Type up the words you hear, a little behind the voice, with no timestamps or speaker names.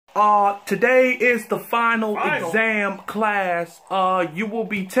Today is the final exam class. You will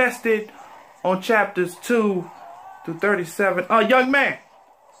be tested on chapters 2 through 37. Young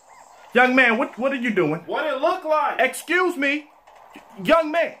man, what are you doing? What it look like? Excuse me,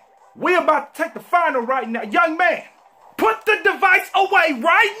 young man. We're about to take the final right now. Young man, put the device away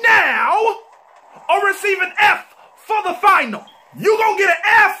right now or receive an F for the final. You gonna get an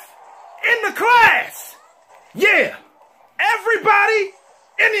F in the class. Yeah, everybody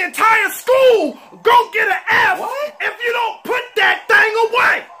in the entire school gonna get an F if you don't put that thing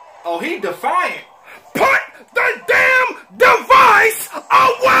away. Oh, he defiant. Put the damn device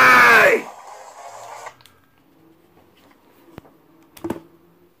away!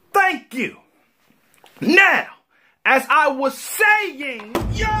 Thank you. Now, as I was saying...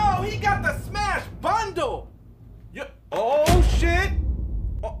 Yo, he got the Smash bundle. Oh, shit.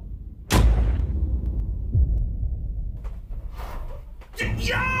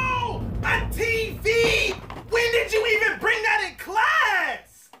 Yo, a TV! When did you even bring that in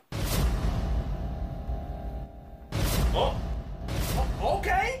class?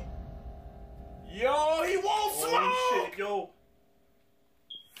 Okay. Yo, he won't smoke. Holy shit, yo.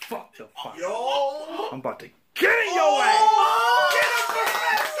 Fuck the fuck. Yo. I'm about to get in your ass. Get him,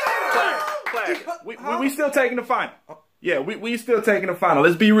 Professor. We still taking the final. Yeah, we still taking the final.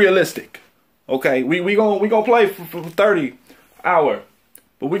 Let's be realistic. Okay, we gonna play for 30 hours,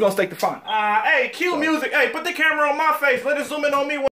 but we gonna take the final. Hey, cue music. Hey, put the camera on my face. Let it zoom in on me.